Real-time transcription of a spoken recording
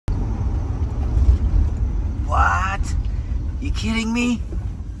You kidding me?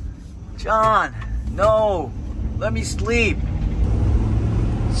 John, no. Let me sleep.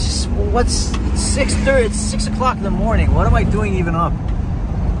 It's just, it's 6:30, it's 6 o'clock in the morning. What am I doing even up?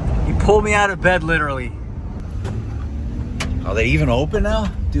 He pulled me out of bed, literally. Are they even open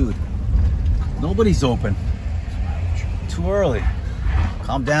now? Dude, nobody's open. Too early.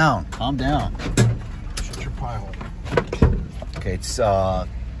 Calm down, calm down. Shut your pie hole. Okay, it's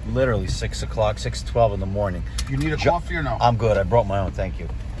literally 6 o'clock, 6:12 in the morning. You need a coffee or no? I'm good, I brought my own, thank you.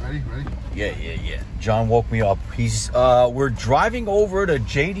 Ready? Yeah. John woke me up. We're driving over to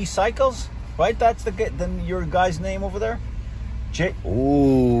JD Cycles, right? That's your guy's name over there?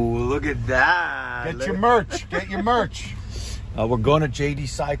 Ooh, look at that. Get your merch, get your merch. We're going to JD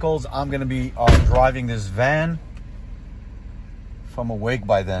Cycles. I'm going to be driving this van. If I'm awake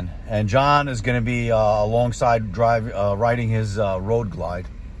by then. And John is going to be alongside riding his road glide.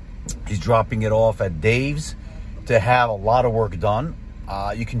 He's dropping it off at Dave's to have a lot of work done.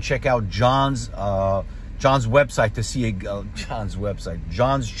 You can check out John's website to see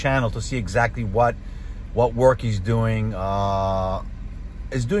John's channel to see exactly what work he's doing.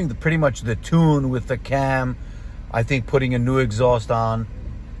 Is doing pretty much the tune with the cam. I think putting a new exhaust on.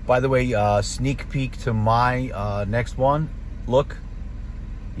 By the way, sneak peek to my next one. Look,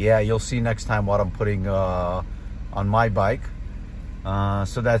 yeah, you'll see next time what I'm putting on my bike.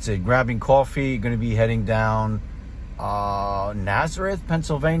 So that's it. Grabbing coffee. Going to be heading down Nazareth,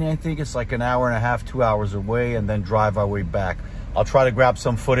 Pennsylvania. I think it's like an hour and a half, 2 hours away, and then drive our way back. I'll try to grab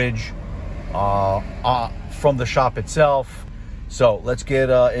some footage from the shop itself. So let's get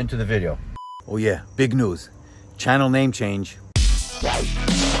into the video. Oh yeah, big news. Channel name change.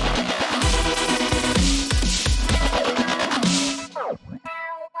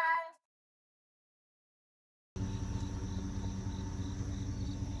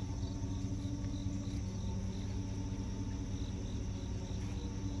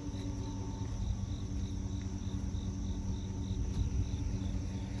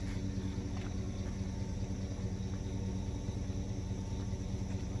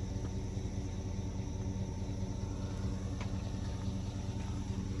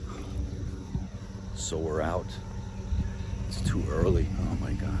 So we're out. It's too early. Oh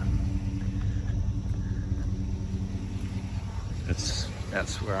my God.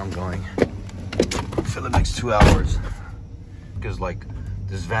 That's where I'm going for the next 2 hours. Because like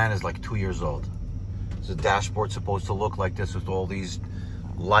this van is like 2 years old. The dashboard's supposed to look like this with all these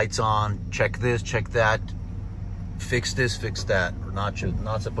lights on. Check this, check that. Fix this, fix that. Not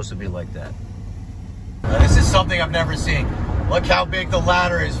supposed to be like that. This is something I've never seen. Look how big the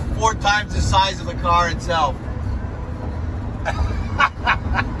ladder is. 4 times the size of the car itself.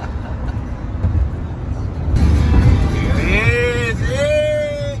 Here he is.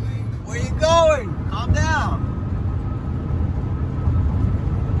 Hey, where you going? Calm down.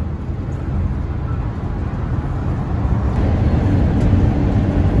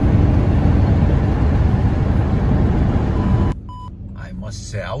 I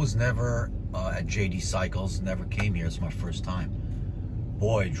must say, I was never at JD Cycles, never came here. It's my first time.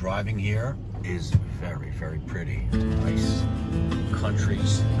 Boy, driving here is very, very pretty. Nice country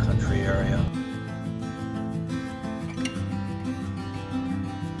area.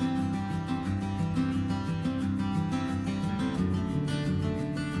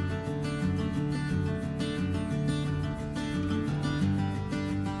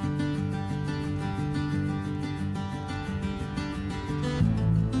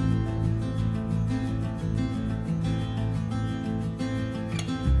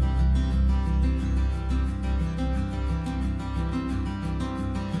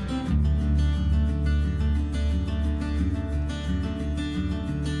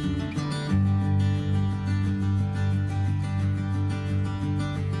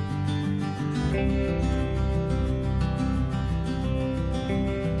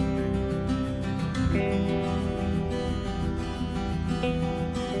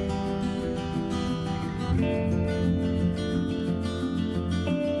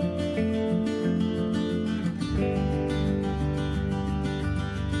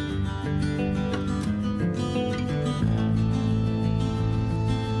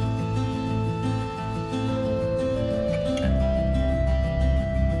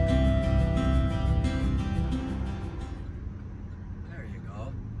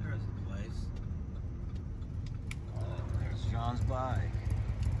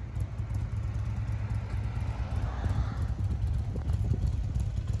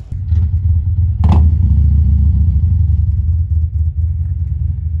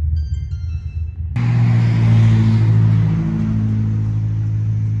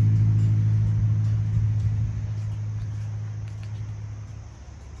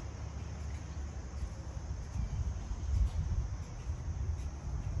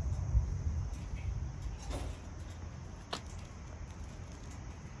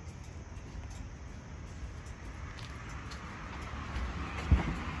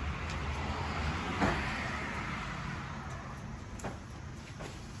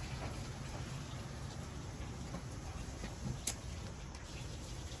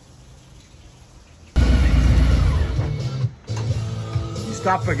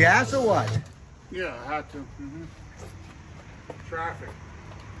 stop for gas or what? Yeah, I had to. Traffic.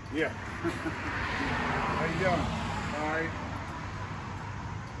 Yeah. How you doing? All right.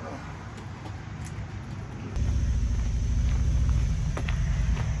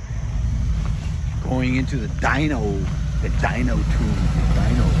 Going into the dyno tube, the dyno.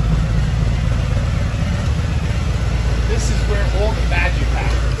 This is where all the magic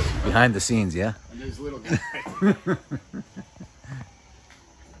happens. Behind the scenes, yeah? And there's little guy.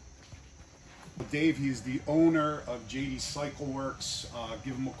 Dave, he's the owner of JD Cycle Works.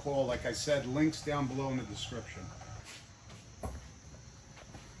 Give him a call. Like I said, links down below in the description.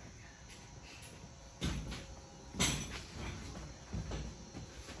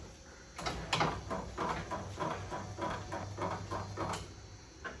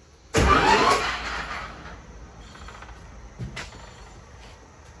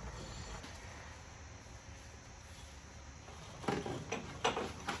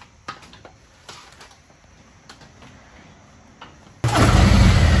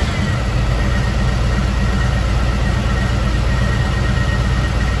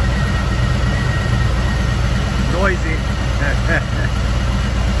 Noisy.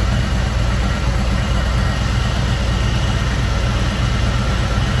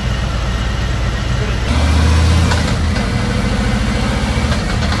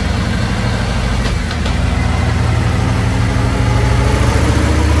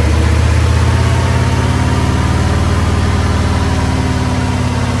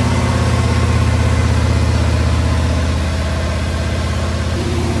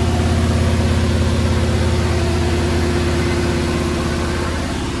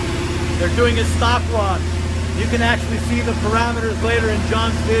 They're doing a stock run. You can actually see the parameters later in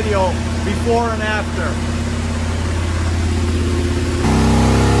John's video, before and after.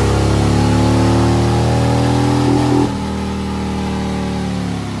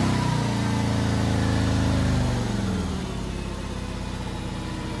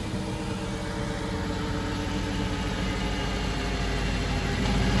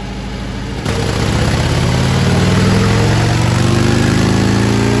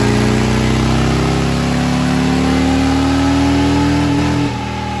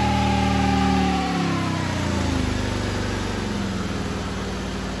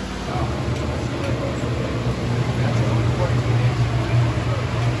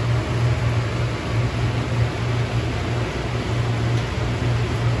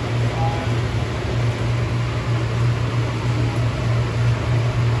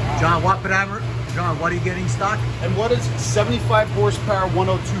 John, what parameter? John, what are you getting stock? And what is 75 horsepower,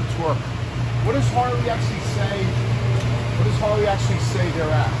 102 torque? What does Harley actually say? What does Harley actually say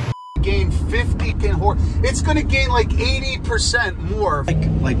they're at? Gain 50 horse. It's going to gain like 80% more.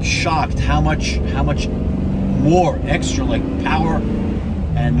 Like shocked how much more extra like power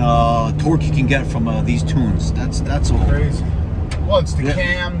and torque you can get from these tunes. That's all. Crazy. Well, it's the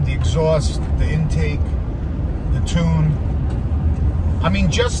cam, the exhaust, the intake, the tune. I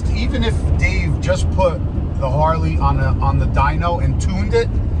mean, just even if Dave just put the Harley on the dyno and tuned it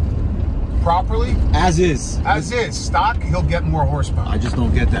properly, as is stock, he'll get more horsepower. I just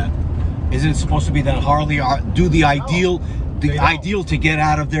don't get that. Isn't it supposed to be that Harley do the ideal, ideal to get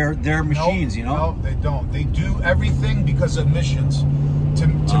out of their machines? You know? No, they don't. They do everything because of emissions, to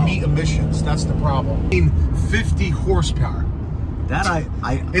meet emissions. That's the problem. I mean, 50 horsepower. That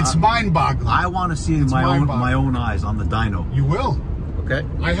it's mind-boggling. I want to see it in my own eyes on the dyno. You will. Okay.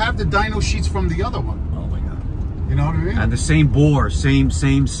 I have the dyno sheets from the other one. Oh my god. You know what I mean? And the same bore, same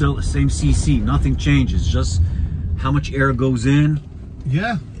CC. Nothing changes. Just how much air goes in.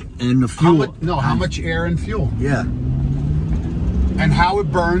 Yeah. And the fuel. How much air and fuel. Yeah. And how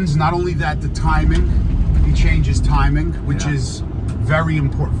it burns. Not only that, the timing. He changes timing, which is very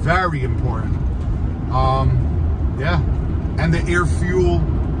important. Very important. Yeah. And the air fuel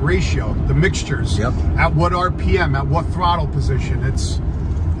ratio, the mixtures. Yep. At what RPM, at what throttle position. It's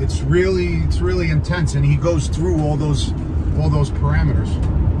really intense, and he goes through all those parameters.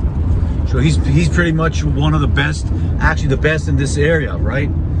 So he's pretty much one of the best, actually the best in this area,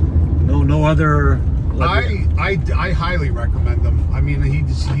 right? No other. I highly recommend him. I mean,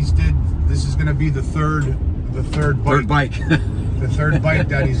 this is going to be the third bike. The third bike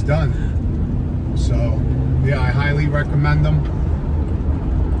that he's done. So yeah, I highly recommend him.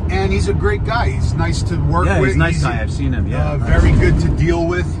 And he's a great guy. He's nice to work with. Yeah, he's a nice guy. I've seen him. Yeah, very good to deal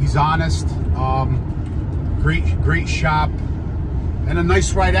with. He's honest. Great shop, and a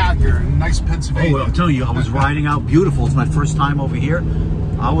nice ride out here in nice Pennsylvania. Oh, I'm telling you, I was riding out beautiful. It's my first time over here.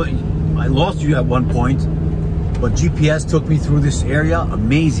 I lost you at one point, but GPS took me through this area.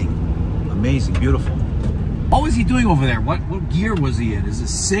 Amazing, beautiful. What was he doing over there? What gear was he in? Is it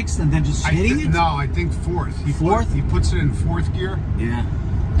sixth and then just hitting it? No, I think fourth. Fourth? He puts it in fourth gear. Yeah.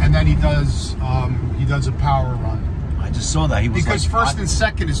 And then he does a power run. I just saw that. He was because like, first and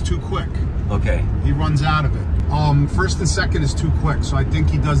second is too quick. Okay. He runs out of it. First and second is too quick, so I think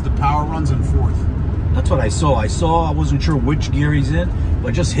he does the power runs in fourth. That's what I saw. I wasn't sure which gear he's in,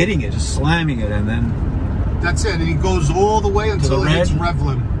 but just hitting it, just slamming it, and then... That's it, and he goes all the way until it hits rev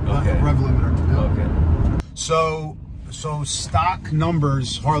limiter. Yeah. Okay. So stock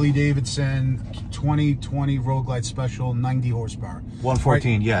numbers, Harley Davidson 2020 Road Glide Special, 90 horsepower.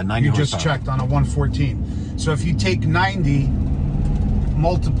 114, right? Yeah, 90 you horsepower. You just checked on a 114. So if you take 90,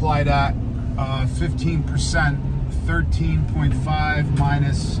 multiply that 15%, 13.5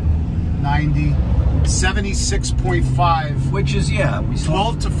 minus 90, 76.5. Which is, yeah, we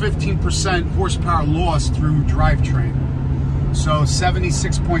saw 12 to 15% horsepower loss through drivetrain. So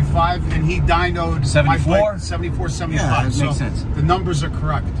 76.5, and he dynoed 74? 74, 75. Yeah, that so makes sense. The numbers are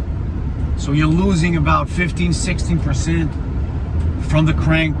correct. So you're losing about 15, 16% from the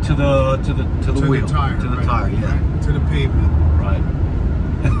crank to the wheel, the tire, to the right, tire, yeah, right, to the pavement. right.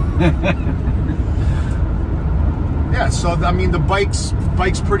 Yeah. So I mean, the bike's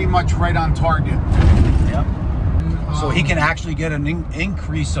pretty much right on target. Yep. So he can actually get an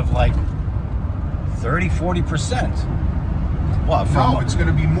increase of like 30, 40%. Well, no, it's going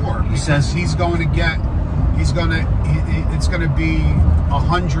to be more. He says it's going to be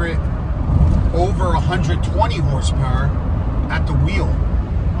 100, over 120 horsepower at the wheel.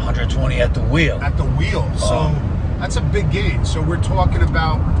 120 at the wheel. At the wheel. So that's a big gain. So we're talking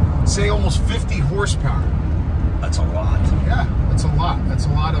about, say, almost 50 horsepower. That's a lot. Yeah, that's a lot. That's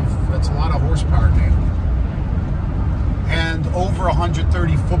a lot of horsepower gain. And over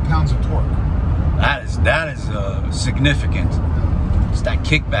 130 foot-pounds of torque. That is significant. It's that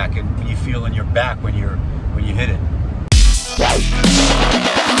kickback and you feel in your back when you hit it.